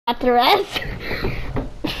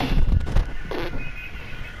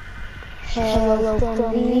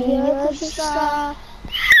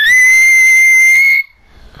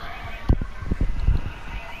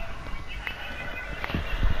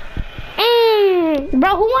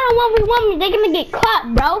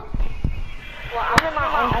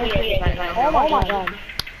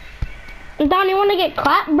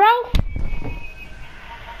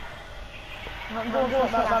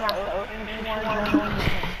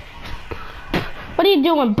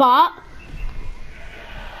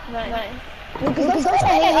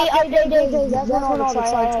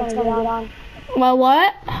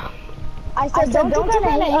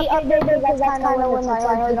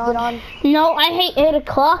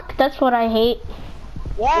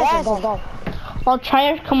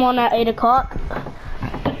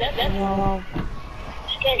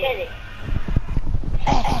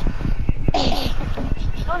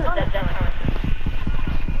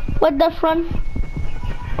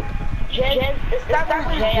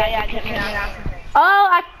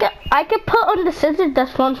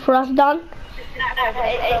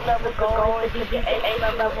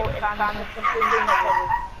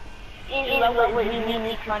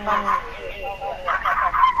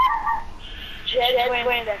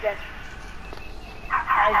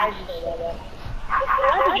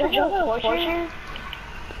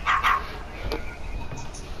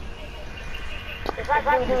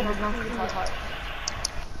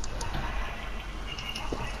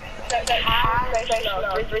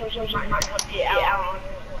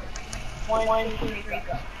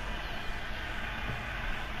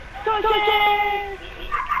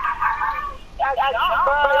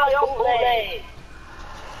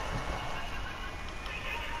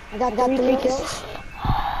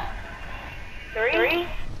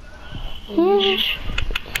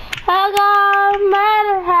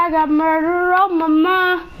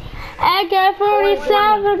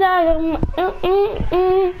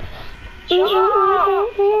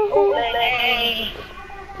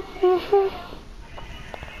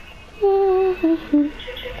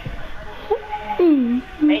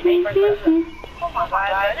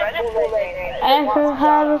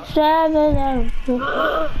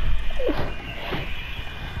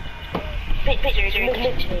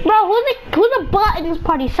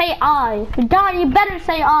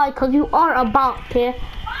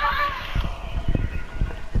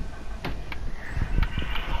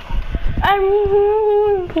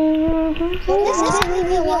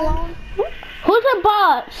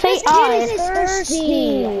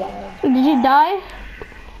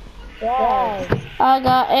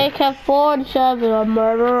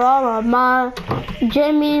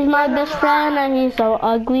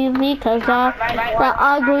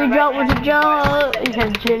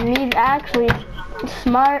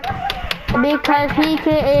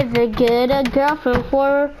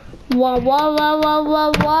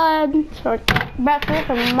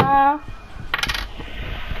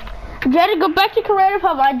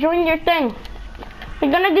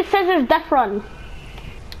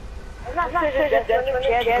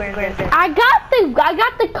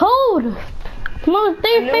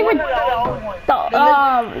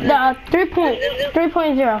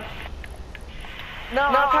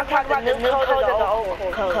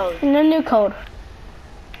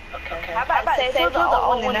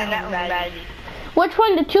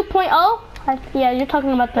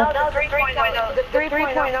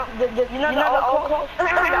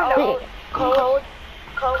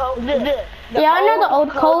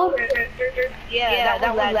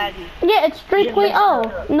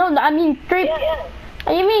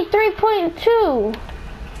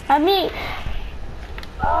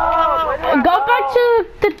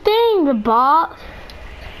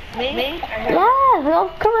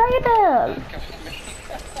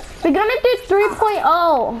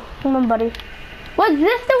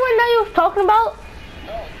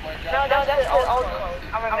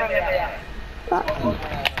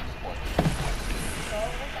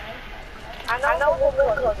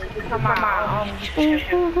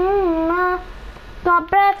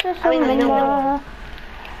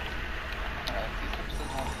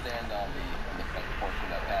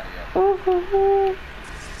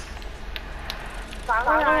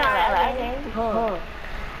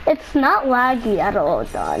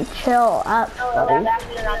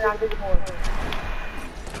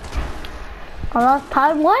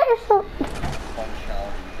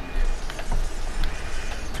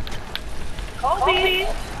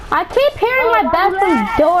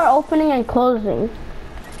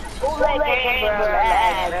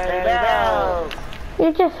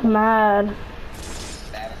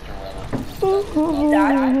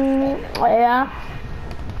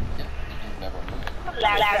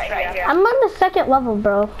Right here. I'm on the second level,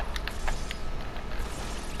 bro.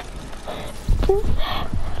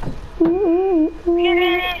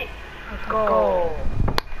 Let's go.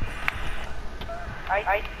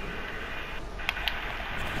 Alright.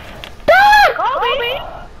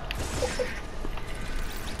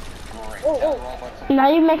 Now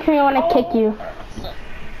you make me want to kick you.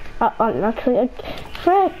 Actually,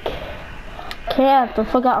 frick. Can't. I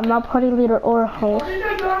forgot I'm not party leader or host.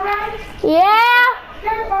 Yeah.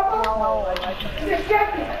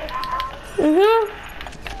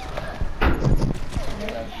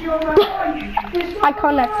 I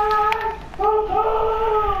connect.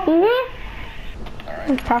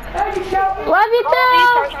 Love you too.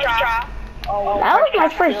 That was my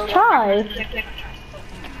first try.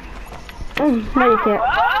 No, you can't.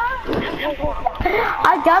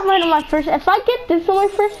 I got mine on my first. If I get this on my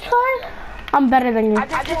first try, I'm better than you. I'm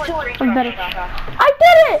better. I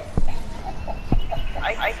did it.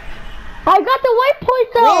 I got the waypoint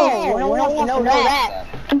though. No, that.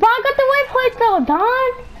 But I got the waypoint though,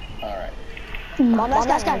 Don. Alright. Mom,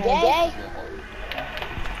 that's kind of gay.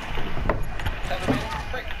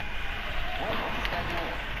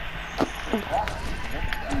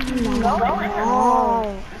 No.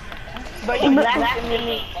 But you laughed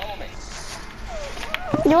me.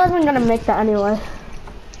 You wasn't gonna make that anyway.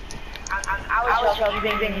 I was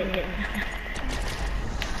joking.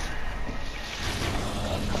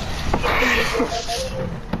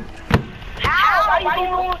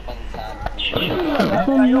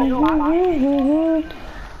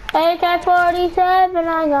 AK-47,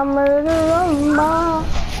 I got murder on my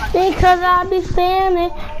because I be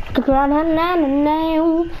spamming.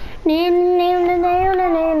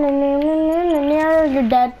 You're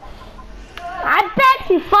dead. I bet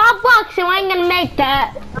you $5 you ain't gonna make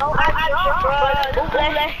that.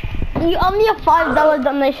 You owe me a $5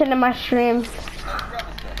 donation in my stream.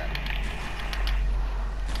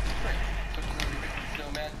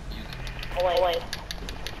 Wait.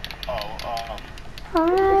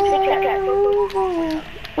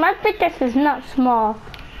 My pickaxe is not small.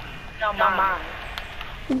 No, mine.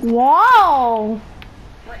 Whoa!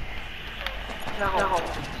 No.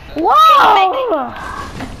 Whoa!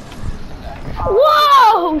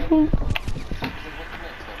 Whoa!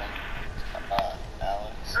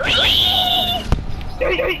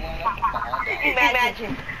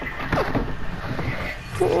 Imagine.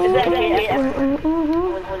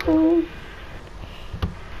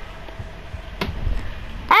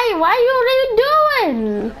 Hey, what are you doing?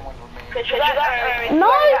 No,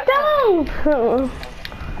 I don't.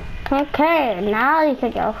 Okay, now you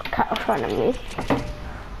can go cut in front of me.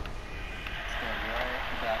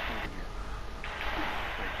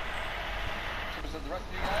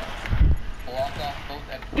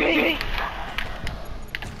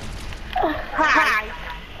 Hi.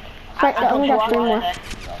 Right, I only got 3 more.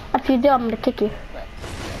 If you do, I'm gonna kick you.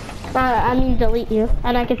 I mean delete you,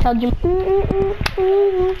 and I can tell you.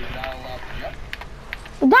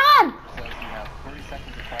 Done!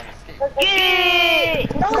 Yay!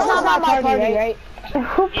 That's not my party, right?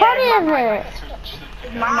 Who party is it?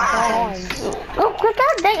 Mine. Oh, God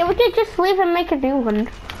dang it, we could just leave and make a new one.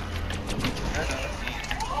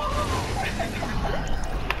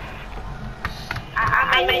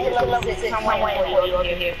 I made it level 6. I'm waiting for you over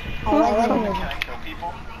here.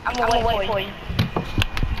 I'm gonna wait for you.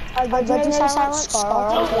 Legendary silence,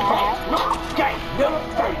 Star.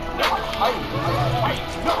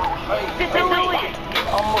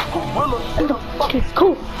 Okay,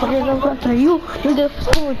 cool. Okay, I'm going to you, nigga.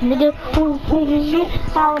 Oh, nigga. Oh, nigga.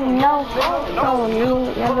 Oh, no. Oh, no.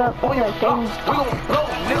 Never.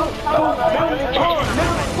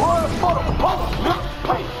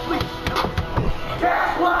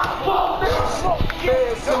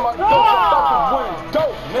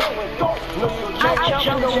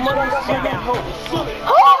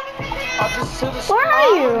 Where are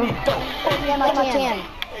you? Yeah, I can.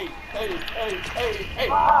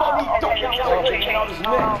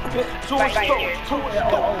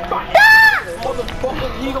 Motherfucker,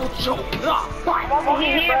 he don't choke.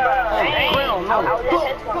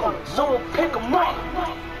 Someone pick him up.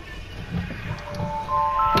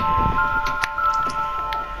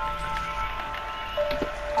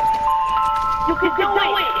 You can do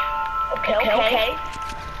it. Okay.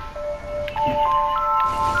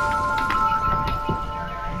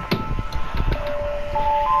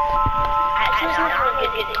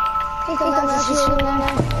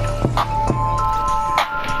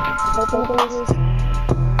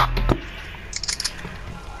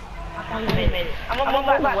 I'm gonna move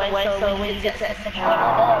out the way so when you get to the second one,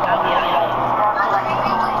 I'll be out.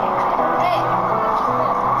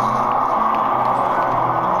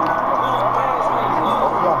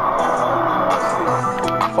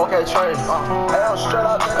 Hey, Trey.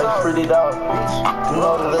 Hey, pretty dog. You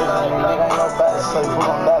know the nigga ain't no bad safe. Who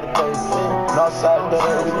gon' die today? Northside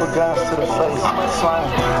better, we put guns to the face. Slime.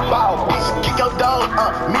 Wow, kick your dog.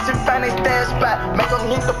 Mission find a dead spot. Make them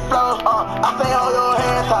hit the floor. I say hold your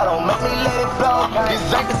hands. I don't make me let it blow.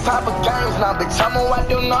 This ain't the type of games now, bitch. I'ma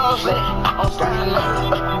wipe your nose.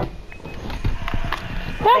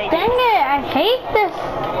 God dang it, I hate this.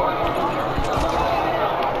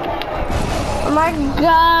 Oh my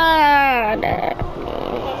god. Let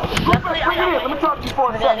me talk to you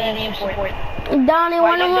for a second. Donnie,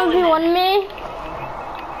 wanna move you on me?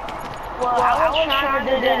 Well, I was trying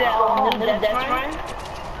to do the death run.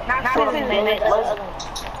 Not to make it.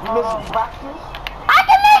 You missing practice? I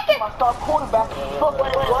can make it! My star quarterback. What?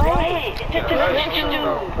 I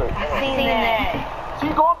seen that. See,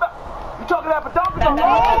 going back. You talking that badonka-dunk?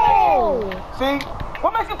 Oh! See?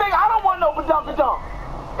 What makes you think I don't want no badonka-dunk?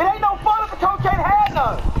 It ain't no fun if the coach ain't had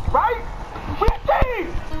none, right? We a team!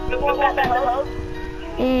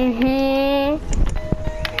 Mm-hmm.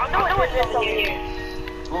 I'm doing this over here.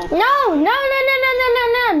 No.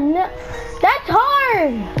 That's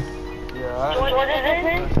hard. Yeah, What is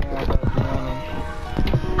this?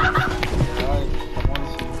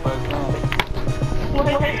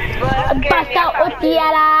 Bust out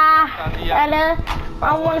Utiara. I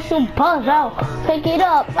want to buzz out. Pick it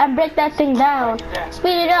up and break that thing down.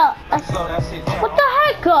 Speed it up. What the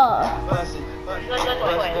heck?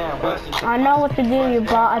 I know what to do, you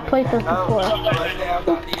bot. I played this before. I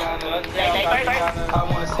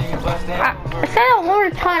said I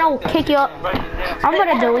want to try and I'll kick you up. I'm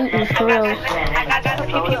gonna delete these drills.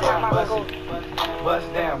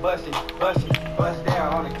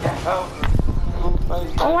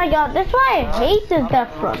 Oh my god, that's why I hate this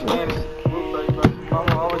death run.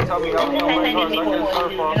 Mama always tell me I was gonna win first. I can't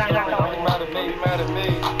surf off. Don't matter to me.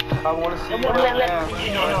 I wanna see you bust down.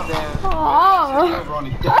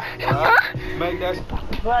 Make that.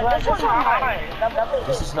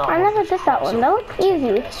 This is not. I never did that one. That was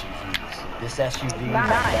easy. This SUV is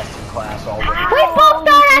best in class already. We both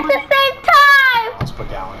started at the same time! Miles per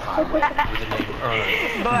gallon highway with a native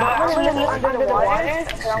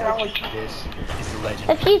This is the legend.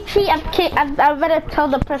 If you cheat, I better tell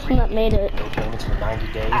the person that made it. No payments for 90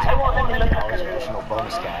 days. $100 additional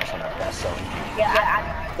bonus cash on our best-selling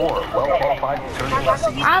or well-qualified returning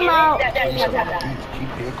lessees. I'm out. Cheap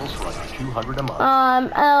vehicles for like $200 a month.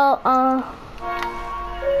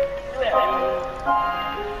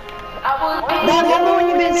 Remember when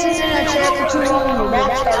you've been sitting in a chair for too long?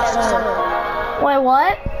 Wait,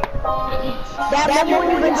 what? Remember when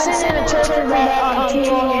you've been sitting in a chair for too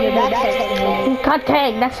long and your back? God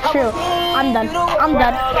dang, that's true. I'm done.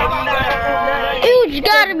 You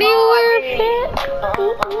gotta be worth it.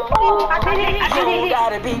 You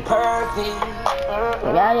gotta be perfect.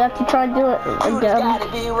 Yeah, you have to try to do it again.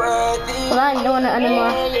 But I ain't doing it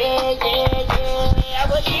anymore.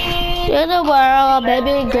 You're the world,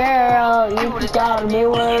 baby girl. You just gotta be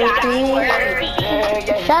worthy.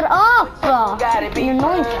 Shut up! You're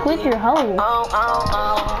annoying squeaker hoe.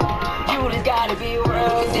 You just gotta be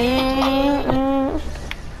worthy.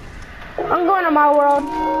 I'm going to my world.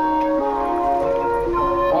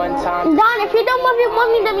 One time. Don, if you don't love your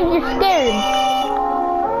mommy, that means you're scared.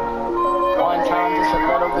 One time, just a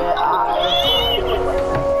little bit.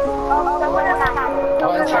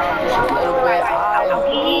 One time, just a little bit.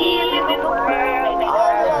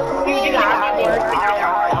 I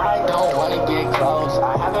don't wanna get close.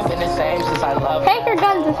 I haven't been the same since I loved you. Take your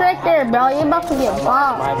guns, it's right there, bro. You're about to get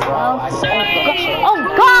bombed, bro. Oh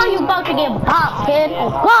god, you're about to get bombed, kid. Oh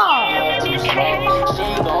god.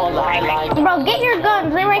 Bro, get your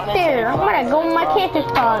guns, they're right there. I'm gonna go in my cancer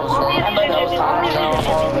spot.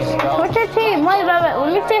 What's your team? Wait,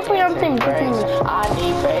 let me see if we're on team.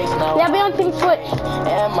 Yeah, be on team switch.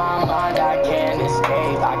 In my mind, I can't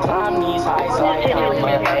escape. I climb these heights like I'm a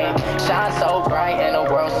babe. Shine so bright in a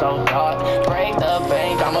world so dark. Break the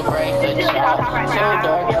bank, I'ma break the chart. Too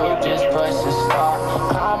dark, you just push the start.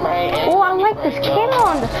 I'm right in. Oh, I like this camera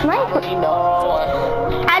on the sniper.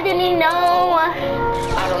 I didn't even know.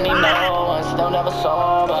 I don't need no one. Still never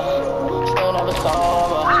sober.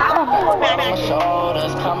 On my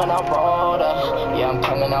shoulders, coming out bolder. Yeah, I'm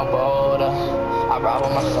coming out bolder. I ride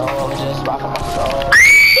with my soul, just rock with my soul.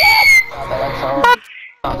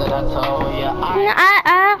 Now that I told you, I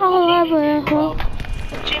love it.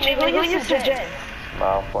 Jimmy, who used to Jen?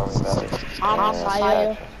 Smile for me, man. I'm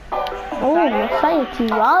Messiah. Oh, Messiah T.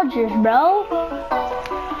 Rogers, bro.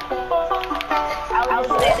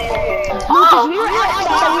 Oh, we were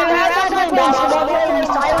outside playing basketball and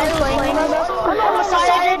Messiah was playing. I know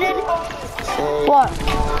Messiah did. What?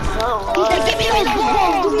 He said, give me those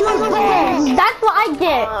balls. Give me those balls. That's what I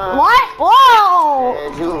get. What? Whoa!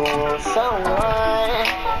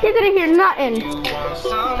 You're gonna hear nothing. He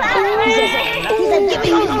said, give me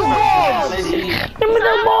those balls. Give me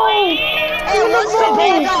the ball. Hey, what's the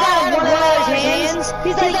ball got out of one of those hands?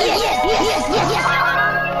 He's like, yes.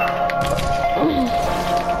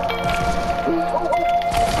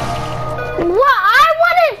 What? I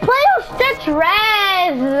wouldn't play with Stitch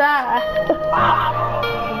Res.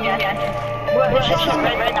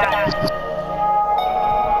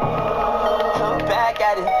 Come back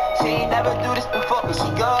at it. She ain't never do this before, but she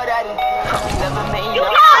good at it. She never made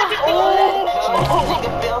up. She make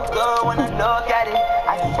it feel good when I look at it.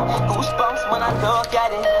 I get goosebumps when I look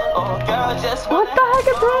at it. Oh, girl, just What the heck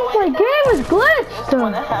is wrong with my game? It's glitched.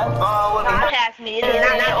 wanna have fun with me. Pass me. It is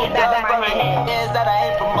not back of my head. Is that I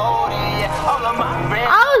ain't promoting, yeah. All of my friends.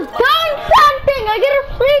 I was doing something. I get a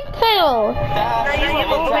freak tail. I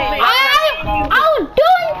was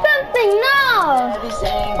doing something now. Every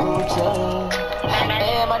single chain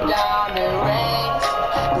and my diamond rings.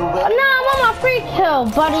 The way No, I'm on my freak tail,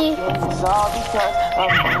 buddy. it's all because of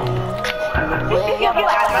me. The way I'm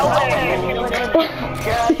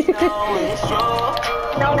Girl, you know it's true.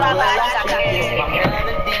 No, Well, Baba, I think it's my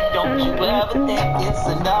melody. Don't you ever think it's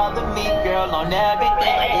another me, girl, on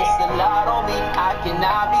everything. It's a lot on me. I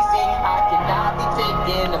cannot be seen. I cannot be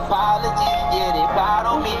taking apologies. Yeah, they proud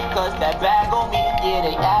on me, cause that bag on me. Yeah,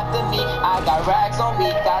 they after me. I got racks on me,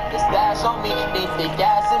 got the stash on me. They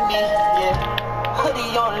gassing me, yeah.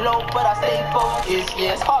 Hoodie on low, but I stay focused,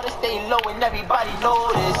 yeah. It's hard to stay low and everybody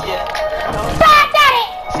know this, yeah. Back at it.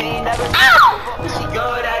 She ain't never but she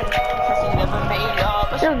good at it. She never made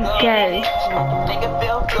love, but she You're good gay. at it. She make it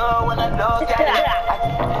feel good when I look at it. I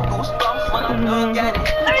get goosebumps when I look at it.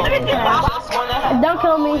 Oh, girl, just wanna have Don't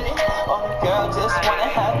kill me. fun with it. Oh, girl, just wanna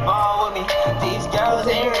have fun with me. These girls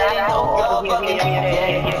ain't really no good for me.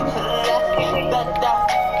 Yeah. Da, da, da,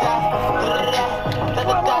 da, da, da,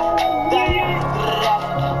 da, da.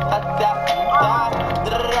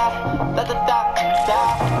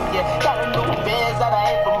 Yeah, got a new biz that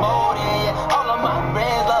I ain't promoting. Yeah, all of my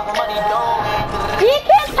friends love money, don't You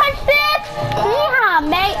can't touch this. Yeah,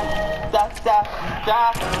 mate.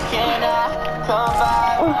 Can I come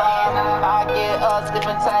by? I get a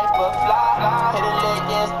different type of fly. Hit a lick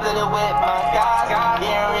and split it with my guys.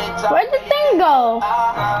 Getting rich, Where'd the thing go?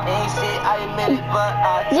 ain't shit, I admit it, but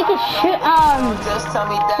I You can shoot. just tell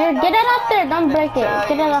me that. Here, get it up there. Don't break it.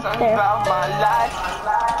 Get it up there. About my life.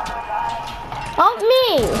 Help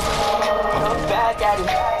me. Look back at it.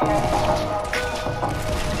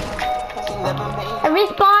 She never made I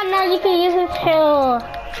respawn now. You can use it too.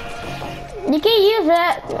 You can use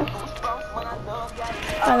it.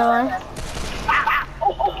 By the way.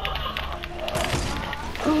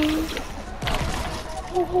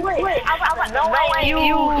 Wait, I no way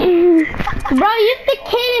you. Bro, use the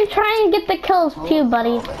cane and try and get the kills too,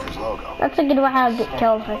 buddy. That's a good way how to get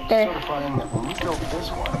kills right there. Certifying that when we built this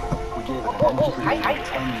one, we gave it an industry-leading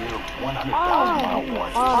 10-year, 100,000-mile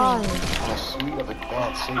warranty and a suite of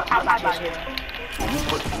advanced safety features. When we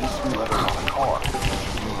put these three letters on a car, it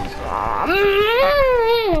means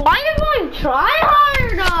Why are you going try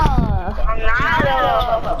harder? I'm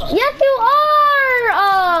not. Yes, you are.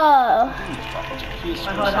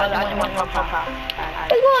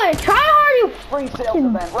 You're going try hard, you Free sales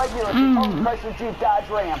event right here at the Oak Chrysler Jeep Dodge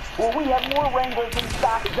Ram, where we have more Wranglers in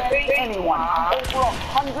stock than anyone. Over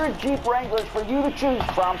 100 Jeep Wranglers for you to choose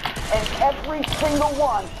from, and every single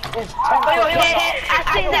one is 10%. I've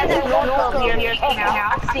seen that in local years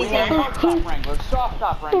now. I've seen that. Hard-top Wranglers,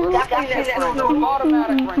 soft-top Wranglers,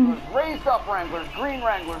 automatic Wranglers, raised-up Wranglers, green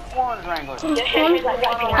Wranglers, orange Wranglers. I'm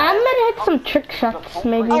gonna hit some trick shots,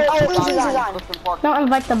 maybe. Don't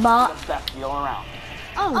invite the bot. The best deal around.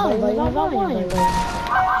 Oh, wait, stop.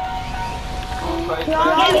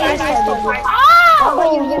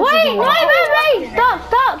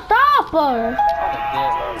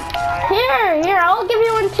 Here, I'll give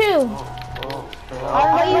you one too.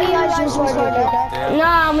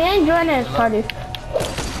 Nah, we ain't joining this party.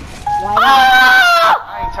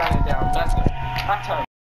 I ain't turning down nothing. I turn